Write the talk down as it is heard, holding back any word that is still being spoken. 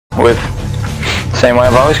with the same way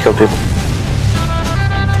I've always killed people.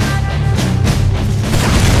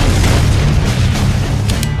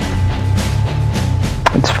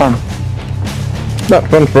 It's fun. Not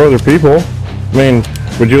fun for other people. I mean,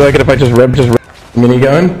 would you like it if I just ripped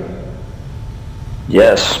minigun?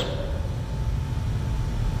 Yes.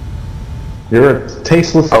 You're a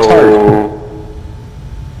tasteless tart.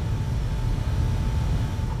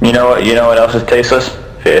 You know what else is tasteless?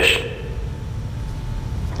 Fish.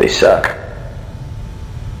 They suck.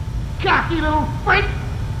 Cocky little freak!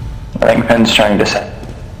 I think Penn's trying to say.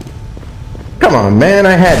 Come on, man,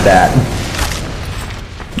 I had that.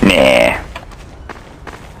 Nah.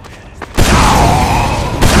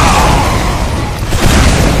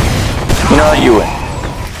 You know what? You win.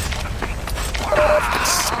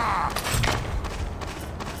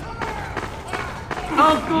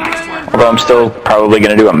 Although I'm still probably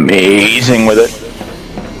going to do amazing with it.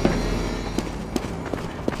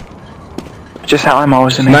 Just how I'm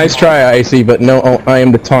always amazing. Nice try, Icy, but no, I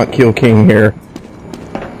am the taunt kill king here.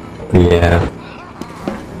 Yeah.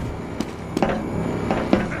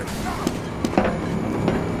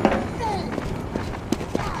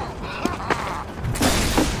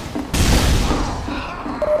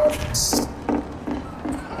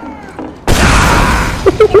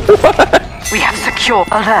 We have secure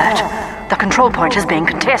alert. The control point is being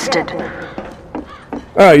contested.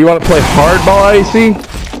 Oh, you want to play hardball, Icy?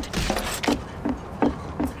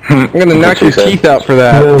 I'm gonna knock your teeth out for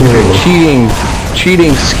that.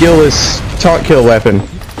 Cheating, skillless taunt kill weapon.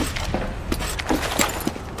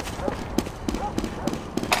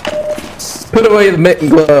 Put away the mitt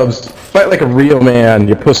and gloves. Fight like a real man,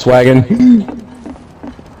 you puss wagon.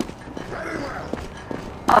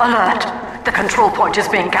 Alert. The control point is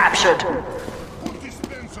being captured.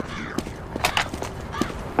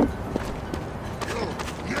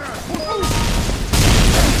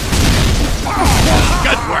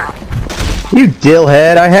 Good work! You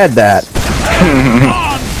dillhead, I had that.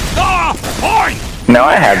 On the point! No,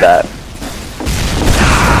 I had that.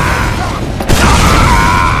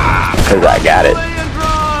 Because I got it.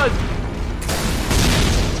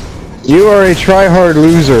 You are a try-hard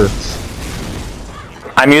loser.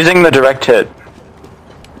 I'm using the direct hit.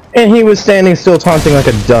 And he was standing still taunting like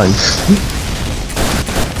a dunce.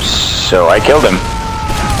 So I killed him.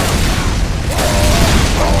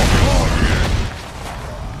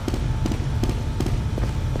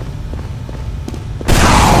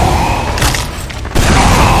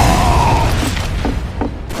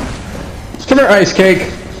 Come here, Ice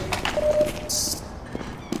Cake.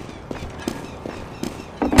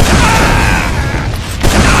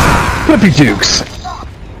 Flippy Dukes.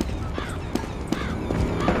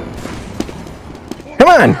 Come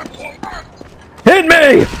on! Hit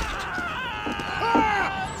me!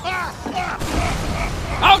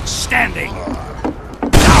 Outstanding!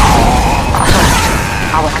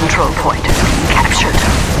 Our control point is being captured.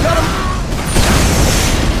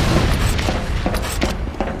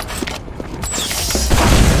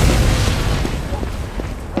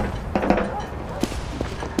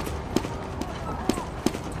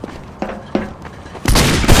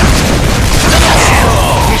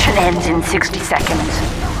 Mission ends in 60 seconds.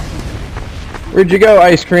 Where'd you go,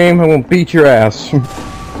 Ice Cream? I won't beat your ass.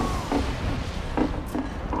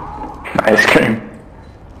 Ice cream.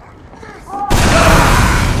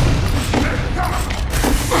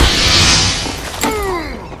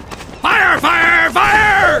 Fire! Fire!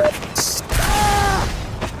 Fire!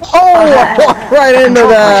 Oh, I walked right into Control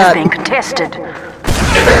point is that! being contested.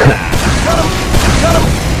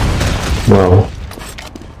 Well,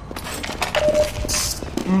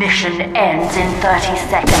 Mission ends in 30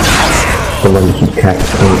 seconds. someone keep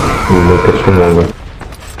cats and make it stronger.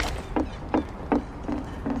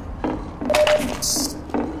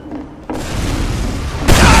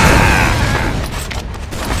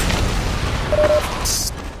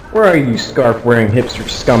 Where are you, scarf-wearing hipster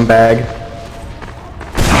scumbag?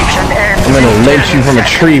 Mission ends I'm gonna in lynch 30 you from a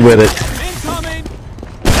seconds. tree with it. Incoming!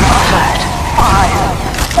 Alert.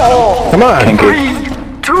 5, 4, Come on! 3,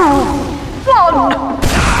 2, 1.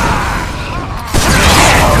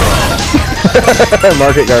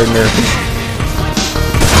 Market Gardener.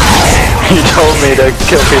 You told me to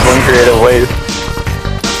kill people in creative ways.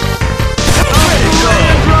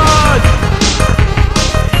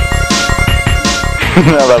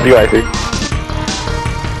 How about you, Icy?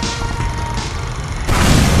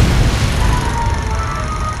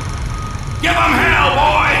 Give them hell,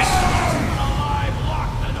 boys!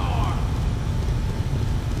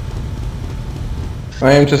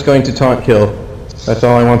 I am just going to taunt kill. That's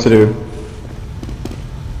all I want to do.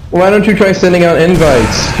 Why don't you try sending out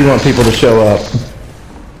invites if you want people to show up?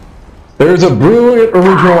 There's a brilliant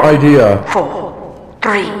original idea. 4,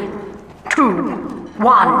 3, 2,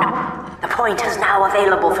 1. The point is now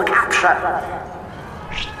available for capture.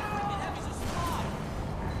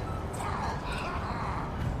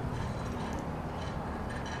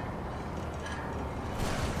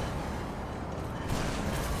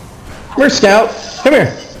 Come here, Scout. Come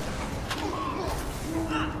here.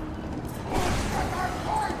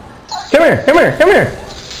 Come here, come here, come here.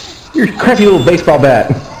 Your crappy little baseball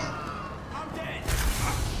bat.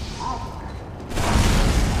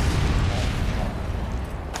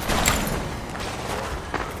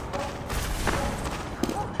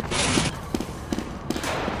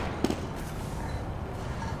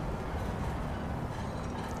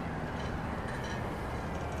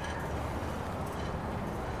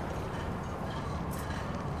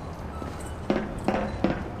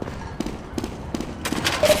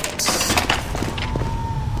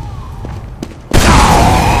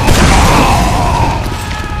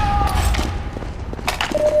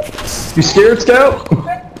 You scared, Scout?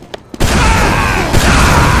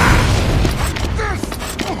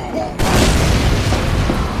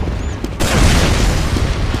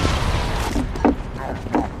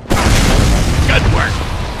 Good work.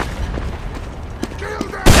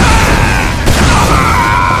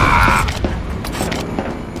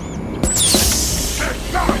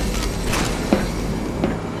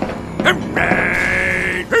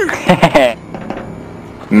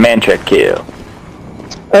 Mantra kill.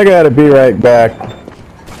 I gotta be right back.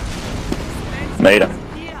 Made him.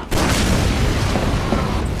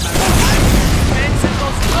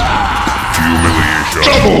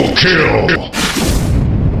 Double kill.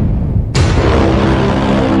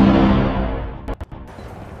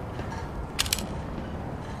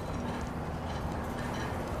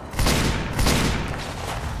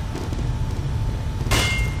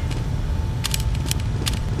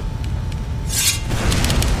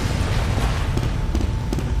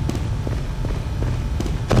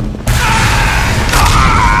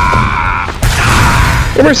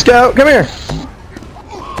 Come here, Scout. Come here.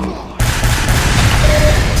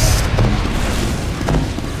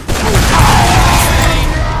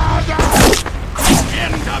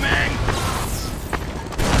 Incoming.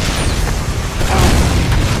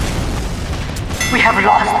 We have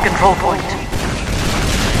lost control point.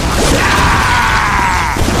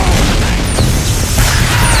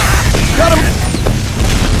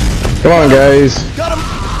 Come on, guys.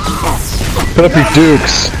 Put up your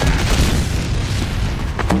dukes.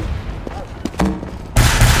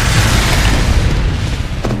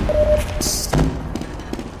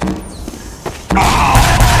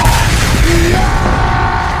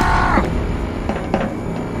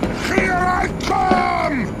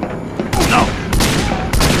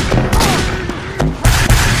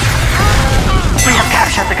 We have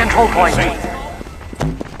captured the control point.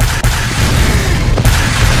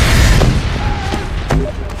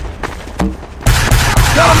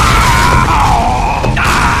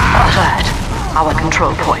 Alert. Our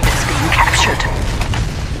control point is being captured.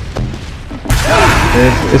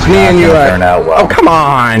 It's me and you. Turn out well. Oh, come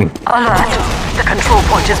on. Alert. The control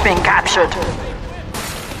point is being captured.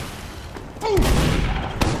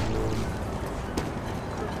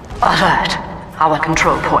 Alert. Our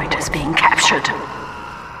control point is being captured.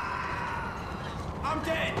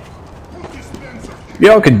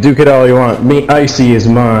 Y'all can duke it all you want. Me, Icy is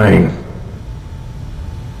mine.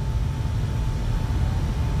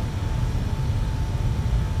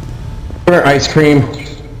 Come here, ice cream.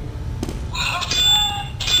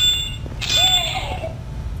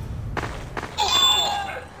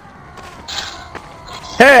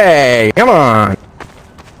 Hey, come on.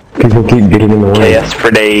 People keep getting in the way. KS for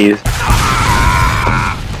days.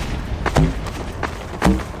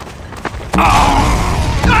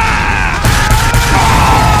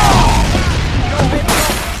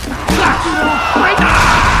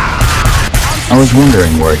 I was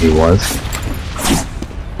wondering where he was.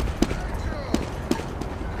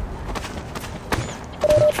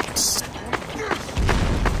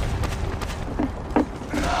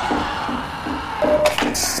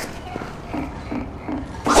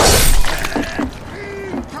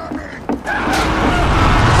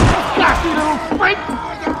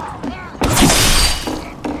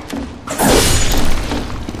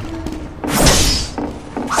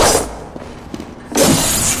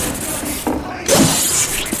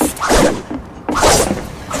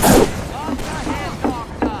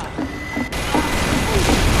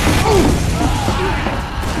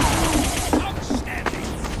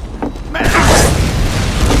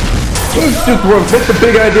 What's the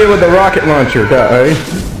big idea with the rocket launcher, guy?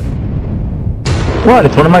 What?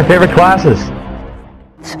 It's one of my favorite classes.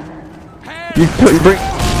 You bring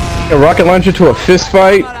a rocket launcher to a fist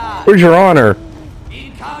fight? Where's your honor?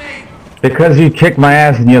 Because you kicked my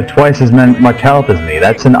ass and you have twice as much health as me.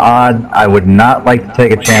 That's an odd. I would not like to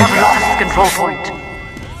take a chance. Control point.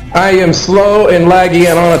 I am slow and laggy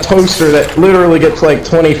and on a toaster that literally gets like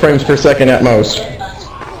 20 frames per second at most.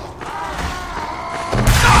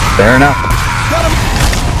 Fair enough.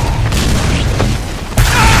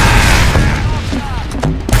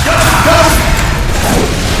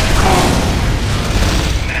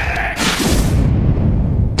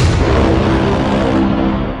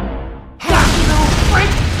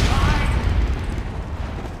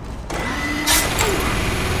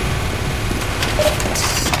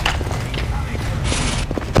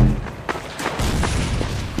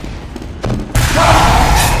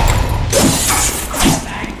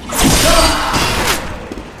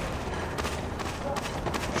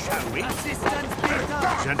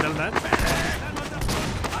 Gentlemen,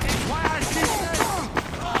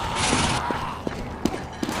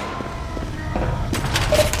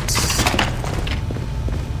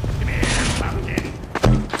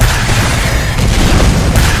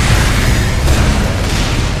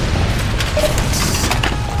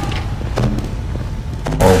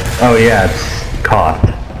 Oh yeah, it's caught.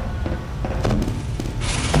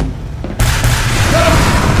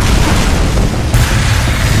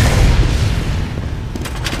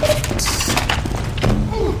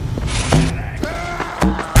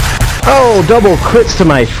 Oh, double crits to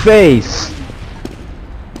my face!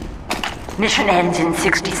 Mission ends in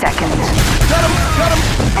 60 seconds.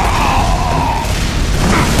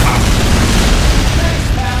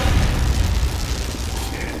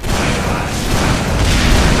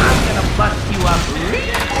 I'm gonna bust you up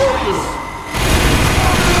real good.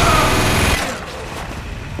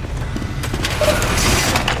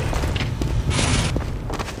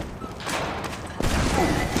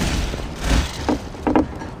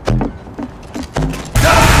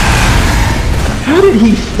 How did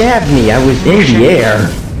he stab me? I was in the air.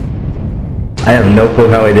 I have no clue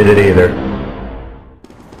how I did it either.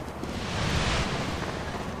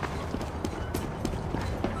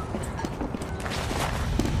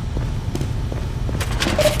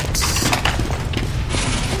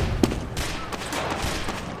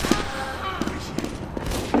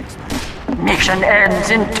 Mission ends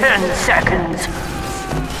in 10 seconds.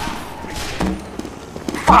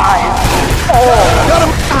 5, 4,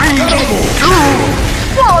 3, 2,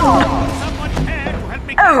 1.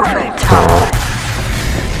 Overtime.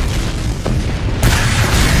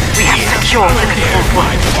 We have secured the control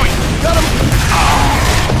point.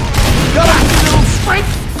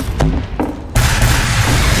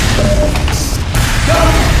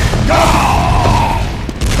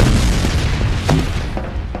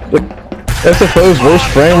 SFO's worst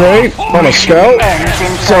frame rate on a scout?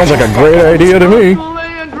 Sounds like a great idea to me.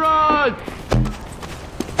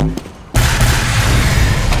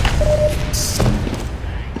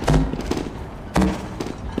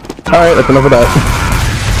 Alright, that's enough of that.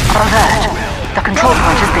 Alert. The control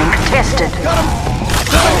point is being contested.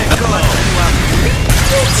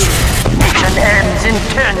 Mission ends in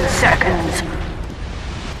 10 seconds.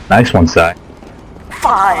 Nice one, Sai.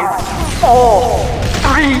 5, 4,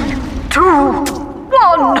 3, 2, 1.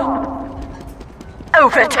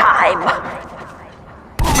 Overtime.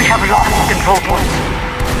 We have lost the control point.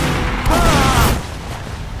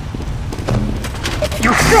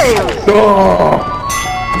 You failed. Oh.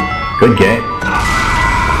 Good game.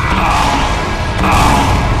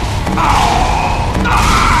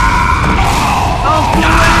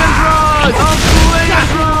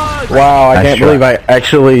 Wow, I can't believe I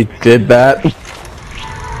actually did that.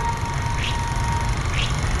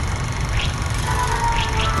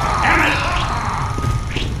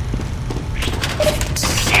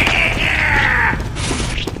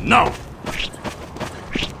 no!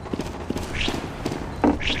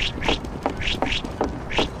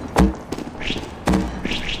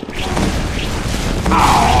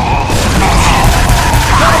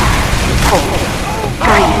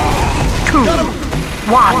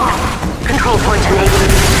 Control point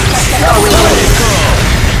enabled.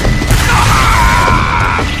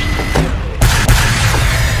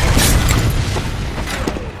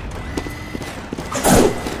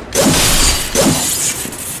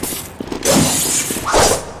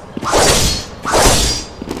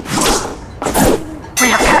 We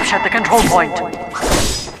have captured the control point.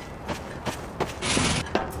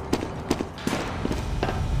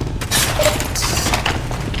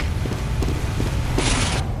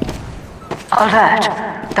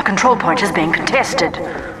 Alert! The control point is being contested.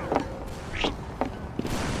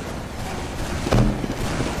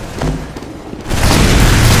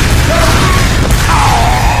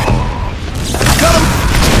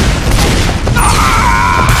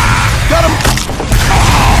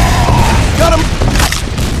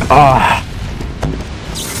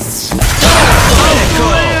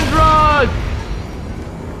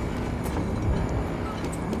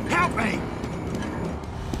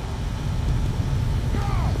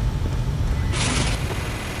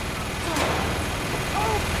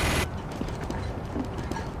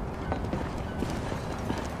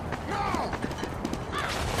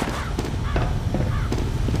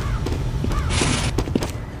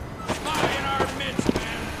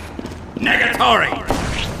 Hurry!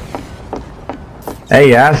 Hey,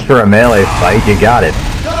 you asked for a melee fight, you got it.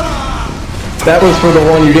 That was for the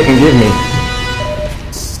one you didn't give me.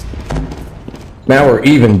 Now we're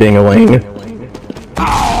even, ding-a-ling.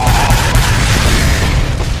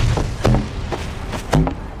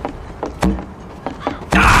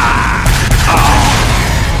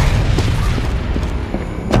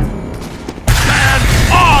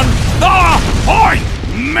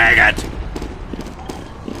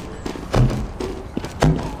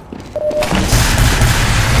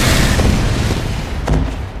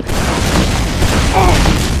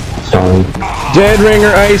 Dead Ringer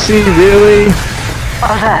Icy, really?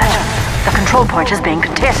 Alert! The control point is being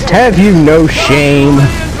contested. Have you no shame?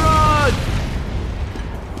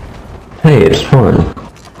 Hey, it's fun. You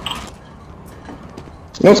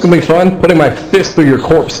know what's gonna be fun? Putting my fist through your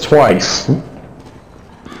corpse twice. Alert!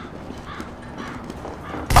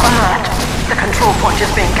 The control point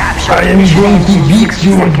is being captured. I am going to beat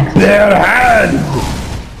you with bare hands!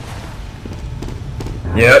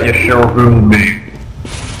 Yeah, you sure will be.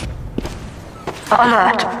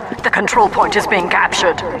 Alert! The control point is being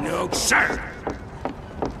captured. No, sir.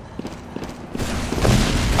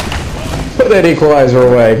 Put that equalizer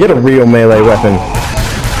away. Get a real melee weapon.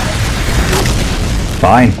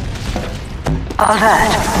 Fine.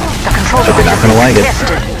 Alert! The control But point you're not is gonna being like it.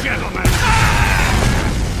 contested.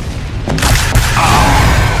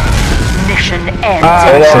 Mission ends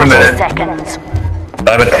Hold on a in minute. 30 seconds.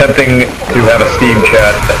 I'm attempting to have a Steam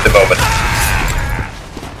chat at the moment.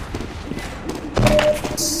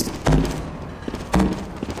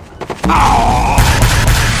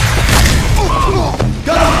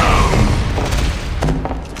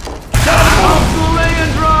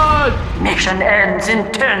 Mission ends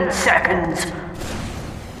in 10 seconds.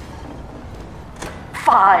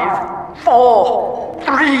 5, 4,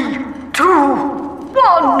 3, 2,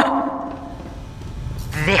 1.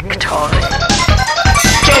 Victory.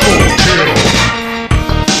 Double kill!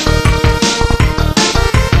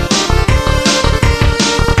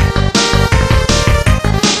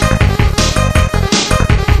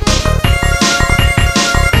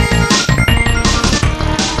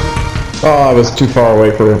 Oh, I was too far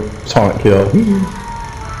away for a taunt kill. Forward!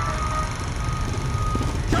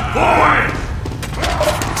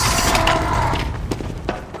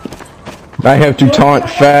 I have to taunt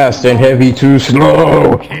fast and heavy too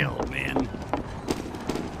slow. Kill, man.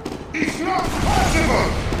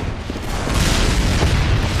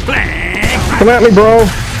 Flank! Come at me, bro. 5,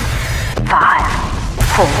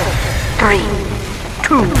 4, 3,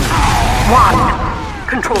 2, 1.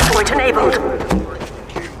 Control point enabled.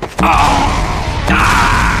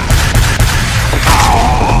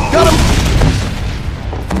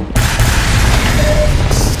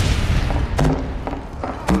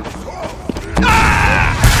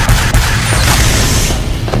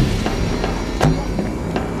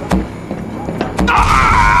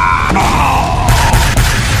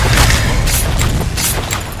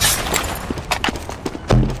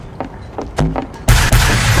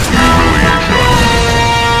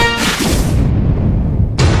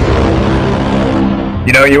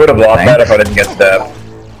 You know, you would have lost that if I didn't get stabbed.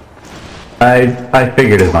 I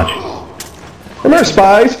figured as much. Come here,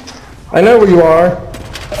 spies. I know where you are.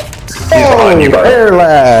 behind you, Oh, bud. air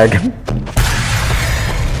lag.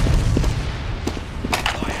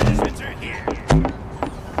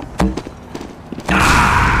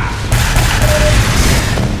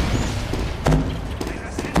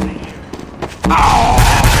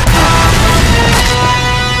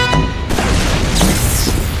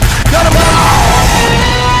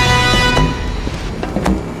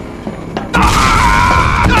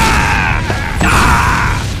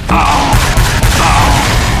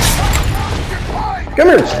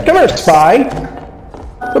 Come here, spy.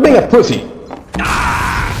 Quit being a pussy.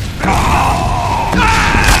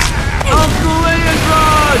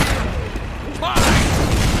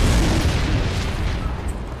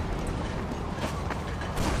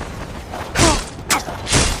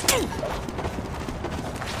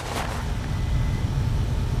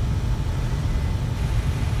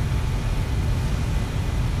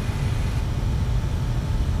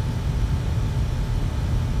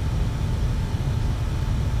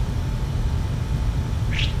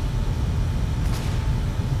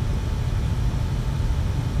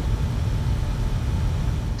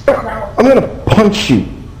 I'm gonna punch you.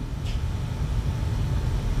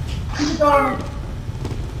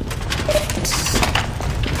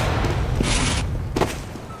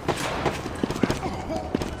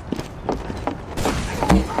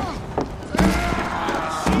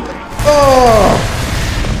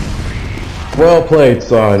 Oh! Well played,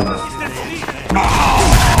 son.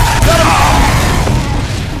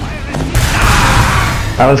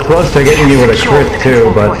 I was close to getting you with a crit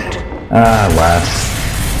too, but alas.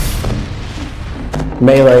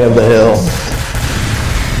 Melee of the hill.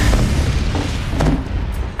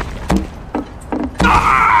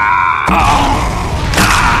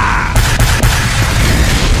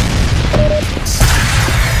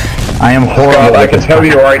 I am horrible. God, I can tell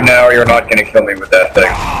you right now, you're not gonna kill me with that thing.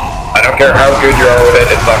 I don't care how good you are with it,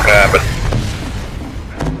 it's not gonna happen.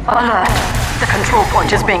 Alert! The control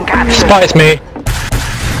point is being captured. Spies me.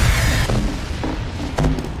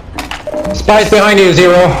 Spies behind you,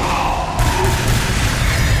 Zero.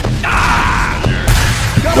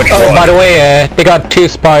 Which Oh, one? by the way, they got 2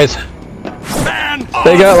 spies.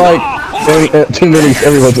 They got like too many.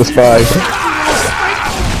 Everyone's a spy.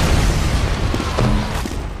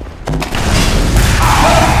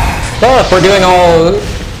 Well, if we're doing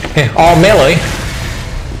all melee,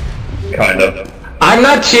 Kind of. I'm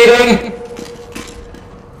not cheating.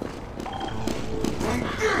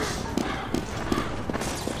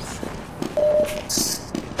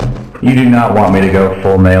 You do not want me to go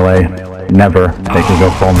full melee. Never make me go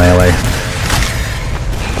full melee.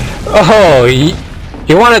 Oh,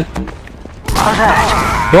 you wanna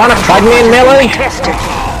fight me in melee? Tested.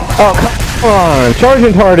 Oh, come on.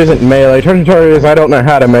 Charging Tard isn't melee. Charging Tard is I don't know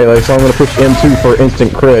how to melee, so I'm going to push M2 for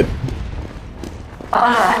instant crit.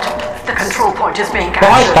 Alert! The control point is being Bye,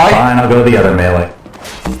 captured. spy. Fine, I'll go the other melee.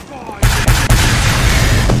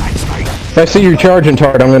 If I see you charging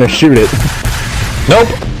Tard, I'm going to shoot it. Nope.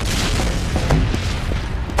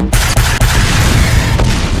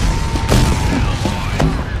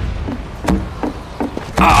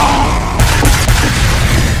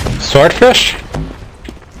 Swordfish?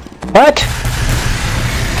 What?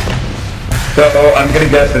 So, I'm gonna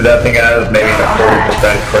guess that thing has maybe a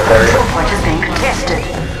 40% quick The target. control point is being contested.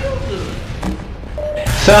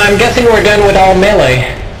 So I'm guessing we're done with all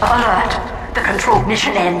melee. Alert! The control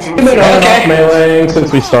mission ends in We've been on and Okay. off meleeing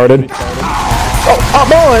since we started. Oh,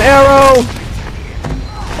 bow and arrow!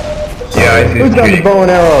 Yeah, I see. Who's got the bow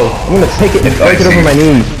and arrow? I'm going to take it and break it over my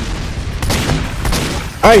knees.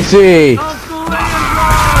 I see!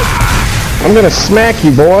 I'm going to smack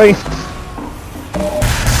you, boy!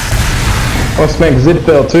 I'll smack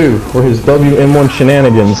Zidfell too, for his WM1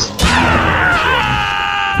 shenanigans.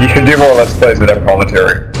 You should do more Let's Plays without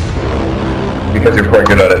commentary. Because you're quite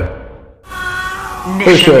good at it.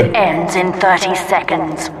 Mission should? ends in 30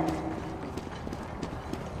 seconds.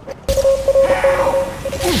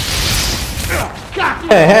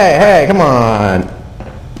 Hey, come on!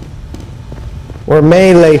 We're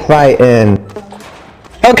melee fighting.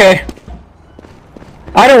 Okay.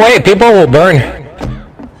 Either way, people will burn.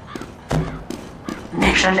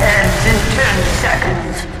 Mission ends in 10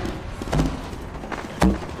 seconds.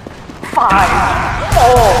 5,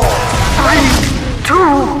 4, 3, 2,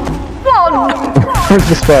 1. Where's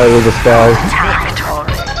the spy? Where's the spy? Attack